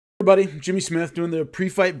Everybody, Jimmy Smith doing the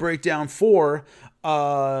pre-fight breakdown for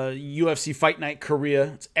UFC Fight Night Korea.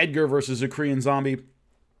 It's Edgar versus the Korean Zombie.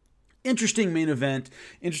 Interesting main event,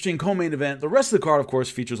 interesting co-main event. The rest of the card, of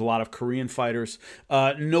course, features a lot of Korean fighters.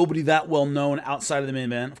 Nobody that well known outside of the main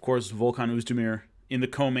event. Of course, Volkan Oezdemir in the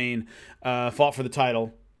co-main fought for the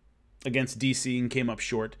title against DC and came up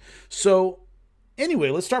short. So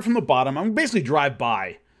anyway, let's start from the bottom. I'm basically drive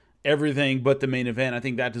by everything but the main event. I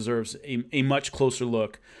think that deserves a much closer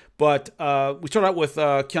look. But we start out with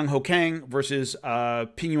Kyung Ho Kang versus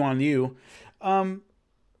Pingyuan Liu.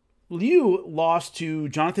 Liu lost to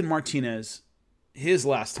Jonathan Martinez his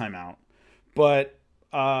last time out. But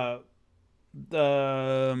who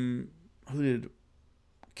did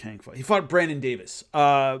Kang fight? He fought Brandon Davis.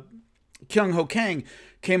 Kyung Ho Kang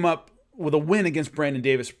came up with a win against Brandon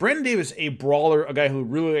Davis. Brandon Davis, a brawler, a guy who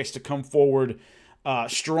really likes to come forward,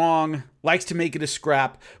 strong, likes to make it a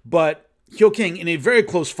scrap, but Hyo King, in a very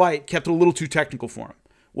close fight, kept it a little too technical for him.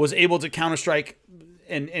 Was able to counter-strike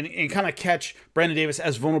and kind of catch Brandon Davis,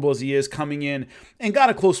 as vulnerable as he is, coming in, and got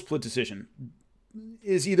a close split decision.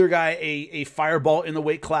 Is either guy a fireball in the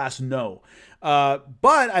weight class? No. But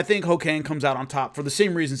I think Ho Kang comes out on top for the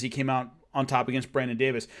same reasons he came out on top against Brandon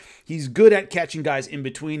Davis. He's good at catching guys in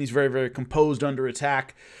between. He's very, very composed under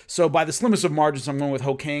attack. So by the slimmest of margins, I'm going with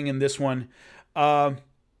Ho Kang in this one.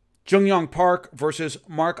 Jung-Young Park versus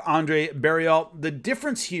Marc-Andre Barriault. The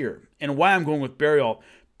difference here, and why I'm going with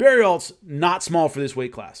Barriault's not small for this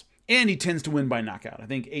weight class, and he tends to win by knockout. I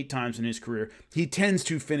think 8 times in his career. He tends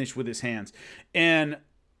to finish with his hands. And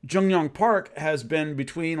Jung-Young Park has been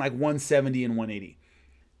between like 170 and 180.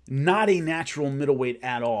 Not a natural middleweight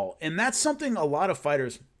at all. And that's something a lot of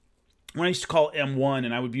fighters, when I used to call M1,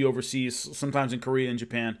 and I would be overseas, sometimes in Korea and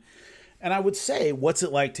Japan, and I would say, what's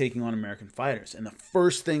it like taking on American fighters? And the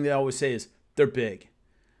first thing they always say is, they're big.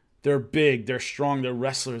 They're big, they're strong, they're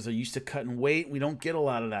wrestlers, they're used to cutting weight. We don't get a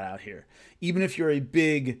lot of that out here. Even if you're a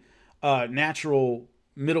big, natural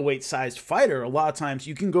middleweight-sized fighter, a lot of times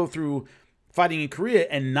you can go through fighting in Korea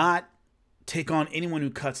and not take on anyone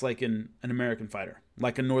who cuts like an American fighter,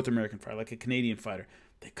 like a North American fighter, like a Canadian fighter.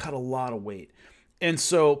 They cut a lot of weight. And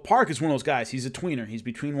so Park is one of those guys. He's a tweener. He's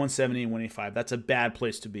between 170 and 185. That's a bad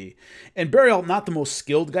place to be. And Barriault, not the most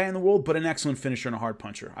skilled guy in the world, but an excellent finisher and a hard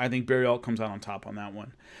puncher. I think Barriault comes out on top on that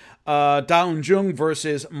one. Da Jung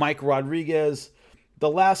versus Mike Rodriguez.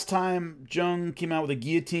 The last time Jung came out with a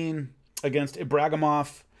guillotine against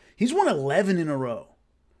Ibragimov, he's won 11 in a row.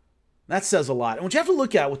 That says a lot. And what you have to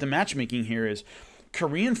look at with the matchmaking here is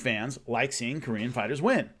Korean fans like seeing Korean fighters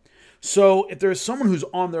win. So if there's someone who's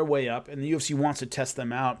on their way up and the UFC wants to test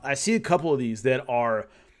them out, I see a couple of these that are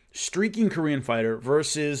streaking Korean fighter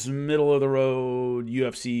versus middle-of-the-road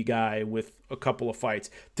UFC guy with a couple of fights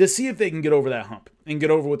to see if they can get over that hump and get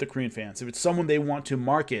over with the Korean fans. If it's someone they want to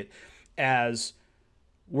market as,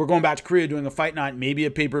 we're going back to Korea doing a fight night, maybe a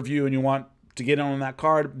pay-per-view, and you want to get on that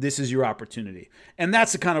card, this is your opportunity. And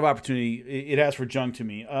that's the kind of opportunity it has for Jung to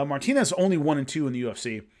me. Martinez only 1-2 in the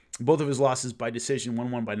UFC. Both of his losses by decision,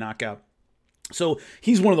 1-1 by knockout. So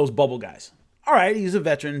he's one of those bubble guys. All right, he's a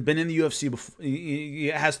veteran, been in the UFC before. He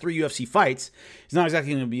has 3 UFC fights. He's not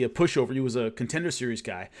exactly going to be a pushover. He was a Contender Series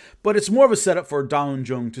guy. But it's more of a setup for Da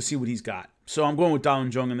Jung to see what he's got. So I'm going with Da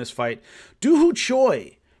Jung in this fight. Doo-Hoo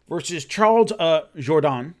Choi versus Charles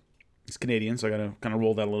Jourdain. He's Canadian, so I got to kind of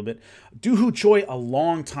roll that a little bit. Doo-Hoo Choi, a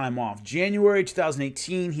long time off. January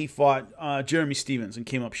 2018, he fought Jeremy Stephens and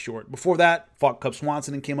came up short. Before that, fought Cub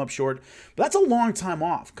Swanson and came up short. But that's a long time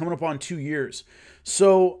off, coming up on 2 years.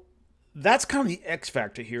 So that's kind of the X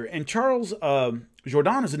factor here. And Charles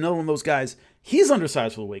Jourdain is another one of those guys. He's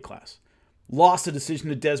undersized for the weight class. Lost a decision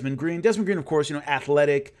to Desmond Green. Desmond Green, of course,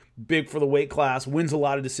 athletic, big for the weight class, wins a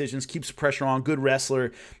lot of decisions, keeps the pressure on, good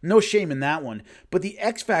wrestler. No shame in that one. But the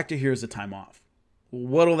X factor here is the time off.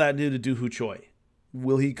 What'll that do to Doo-Hoo Choi?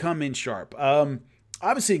 Will he come in sharp?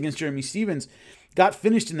 Obviously, against Jeremy Stephens, got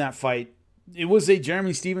finished in that fight. It was a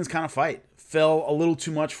Jeremy Stephens kind of fight. Fell a little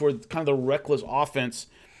too much for kind of the reckless offense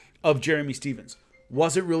of Jeremy Stephens.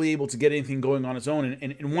 Wasn't really able to get anything going on his own.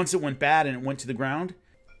 And once it went bad and it went to the ground,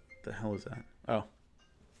 the hell is that? Oh.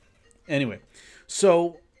 Anyway,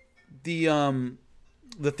 so the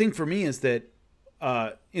thing for me is that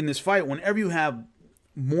in this fight, whenever you have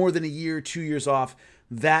more than a year, 2 years off,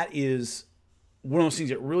 that is one of those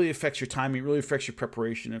things that really affects your timing, it really affects your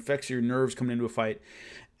preparation, it affects your nerves coming into a fight.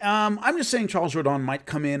 I'm just saying Charles Jourdain might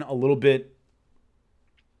come in a little bit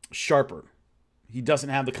sharper. He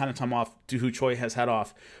doesn't have the kind of time off Doo-Hoo Choi has had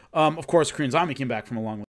off. Of course, Korean Zombie came back from a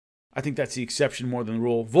long way. I think that's the exception more than the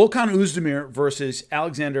rule. Volkan Oezdemir versus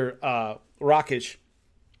Alexander Rakic.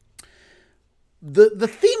 The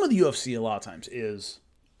theme of the UFC a lot of times is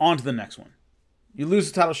On to the next one. You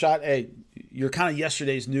lose the title shot, hey, you're kind of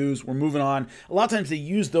yesterday's news. We're moving on. A lot of times they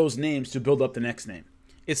use those names to build up the next name.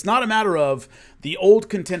 It's not a matter of the old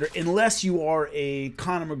contender, unless you are a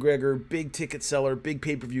Conor McGregor, big ticket seller, big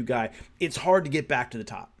pay-per-view guy. It's hard to get back to the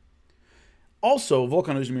top. Also,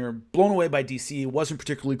 Volkan Ozdemir, blown away by DC, wasn't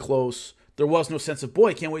particularly close. There was no sense of,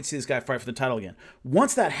 boy, can't wait to see this guy fight for the title again.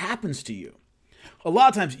 Once that happens to you, a lot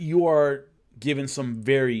of times you are given some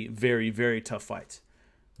very, very, very tough fights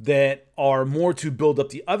that are more to build up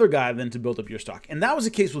the other guy than to build up your stock. And that was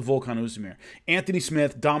the case with Volkan Ozdemir. Anthony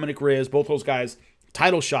Smith, Dominic Reyes, both those guys,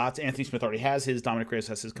 title shots. Anthony Smith already has his. Dominic Reyes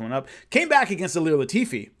has his coming up. Came back against Ilir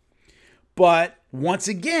Latifi. But once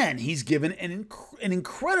again, he's given an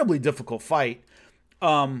incredibly difficult fight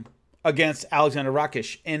against Alexander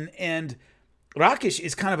Rakic. And Rakic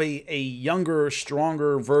is kind of a younger,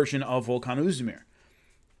 stronger version of Volkan Ozdemir.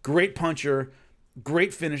 Great puncher,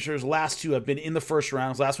 great finishers. Last two have been in the first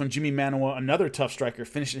rounds. Last one, Jimmy Manuwa, another tough striker,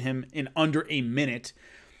 finishing him in under a minute.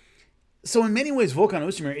 So in many ways, Volkan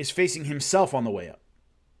Ozdemir is facing himself on the way up.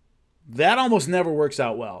 That almost never works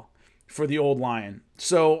out well for the old Lion.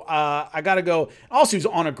 So I got to go. Also, he's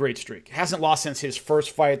on a great streak. Hasn't lost since his first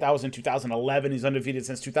fight. That was in 2011. He's undefeated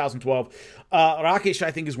since 2012. Rakic, I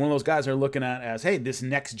think, is one of those guys they're looking at as, hey, this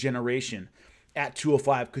next generation at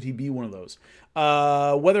 205, could he be one of those?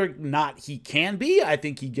 Whether or not he can be, I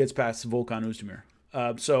think he gets past Volkan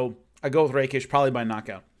Ozdemir. So I go with Rakic, probably by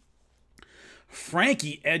knockout.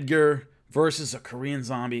 Frankie Edgar versus a Korean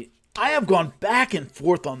Zombie. I have gone back and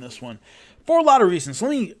forth on this one for a lot of reasons.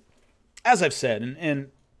 Let me, as I've said, and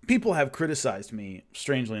people have criticized me,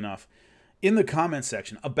 strangely enough, in the comments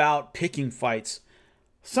section about picking fights.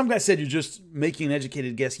 Some guy said you're just making an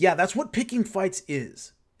educated guess. Yeah, that's what picking fights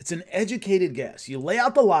is. It's an educated guess. You lay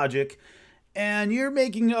out the logic, and you're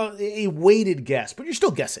making a weighted guess, but you're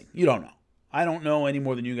still guessing. You don't know. I don't know any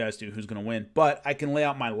more than you guys do who's going to win, but I can lay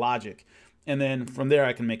out my logic, and then from there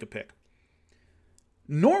I can make a pick.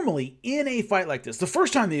 Normally, in a fight like this, the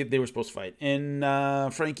first time they were supposed to fight, and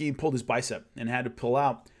Frankie pulled his bicep and had to pull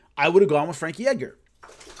out, I would have gone with Frankie Edgar.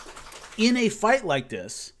 In a fight like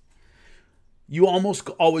this, you almost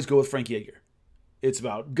always go with Frankie Edgar. It's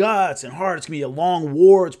about guts and heart. It's going to be a long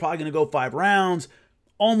war. It's probably going to go 5 rounds.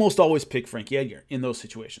 Almost always pick Frankie Edgar in those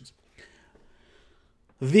situations.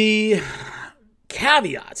 The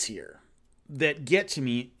caveats here that get to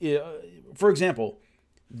me, for example,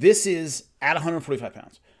 this is at 145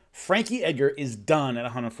 pounds. Frankie Edgar is done at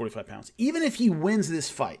 145 pounds. Even if he wins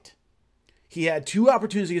this fight, he had 2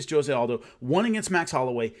 opportunities against Jose Aldo, 1 against Max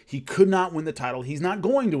Holloway. He could not win the title. He's not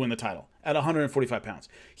going to win the title at 145 pounds.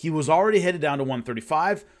 He was already headed down to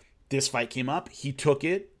 135. This fight came up. He took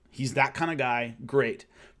it. He's that kind of guy. Great.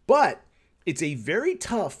 But it's a very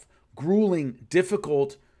tough, grueling,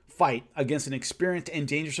 difficult fight against an experienced and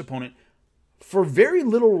dangerous opponent for very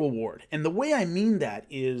little reward. And the way I mean that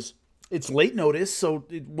is it's late notice, so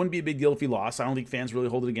it wouldn't be a big deal if he lost. I don't think fans really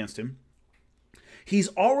hold it against him. He's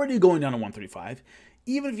already going down to 135.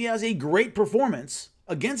 Even if he has a great performance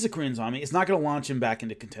against the Korean Zombie, it's not going to launch him back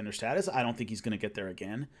into contender status. I don't think he's going to get there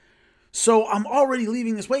again. So I'm already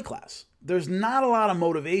leaving this weight class. There's not a lot of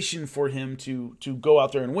motivation for him to go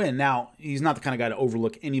out there and win. Now, he's not the kind of guy to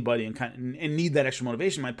overlook anybody and need that extra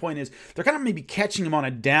motivation. My point is, they're kind of maybe catching him on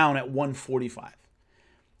a down at 145.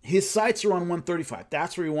 His sights are on 135.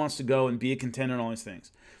 That's where he wants to go and be a contender and all these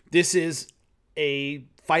things. This is a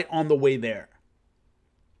fight on the way there.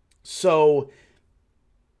 So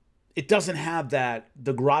it doesn't have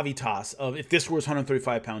the gravitas of if this were his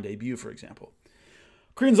 135-pound debut, for example.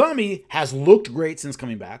 Korean Zombie has looked great since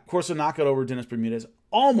coming back. Of course, a knockout over Dennis Bermudez.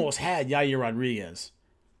 Almost had Yair Rodriguez.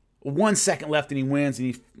 1 second left and he wins,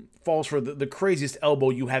 and he falls for the craziest elbow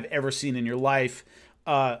you have ever seen in your life.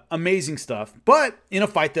 Amazing stuff. But in a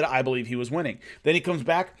fight that I believe he was winning. Then he comes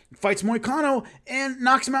back, fights Moicano, and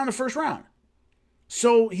knocks him out in the first round.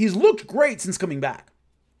 So he's looked great since coming back.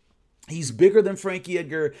 He's bigger than Frankie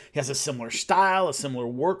Edgar. He has a similar style, a similar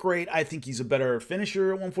work rate. I think he's a better finisher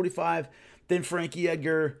at 145 than Frankie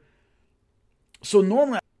Edgar. So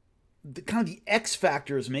normally, kind of the X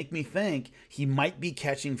factors make me think he might be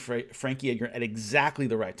catching Frankie Edgar at exactly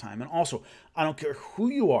the right time. And also, I don't care who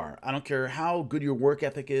you are. I don't care how good your work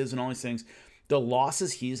ethic is and all these things. The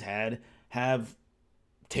losses he's had have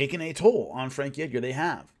taken a toll on Frankie Edgar. They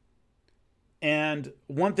have. And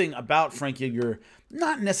one thing about Frankie Edgar,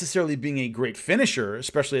 not necessarily being a great finisher,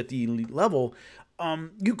 especially at the elite level,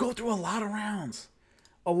 you go through a lot of rounds.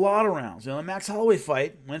 A lot of rounds. You know, the Max Holloway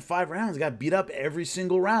fight went 5 rounds. Got beat up every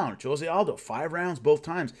single round. Jose Aldo, 5 rounds both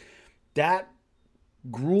times. That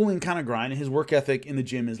grueling kind of grind, and his work ethic in the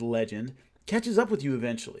gym is legend, catches up with you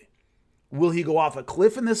eventually. Will he go off a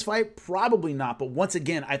cliff in this fight? Probably not. But once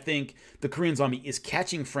again, I think the Korean Zombie is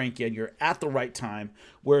catching Frankie Edgar at the right time,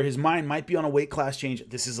 where his mind might be on a weight class change.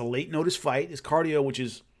 This is a late notice fight. His cardio, which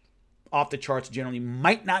is off the charts generally,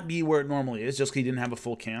 might not be where it normally is just because he didn't have a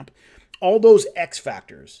full camp. All those X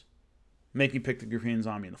factors make me pick the Korean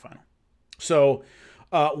Zombie in the final. So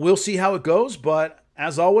we'll see how it goes. But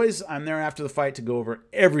as always, I'm there after the fight to go over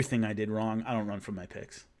everything I did wrong. I don't run from my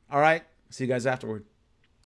picks. All right. See you guys afterward.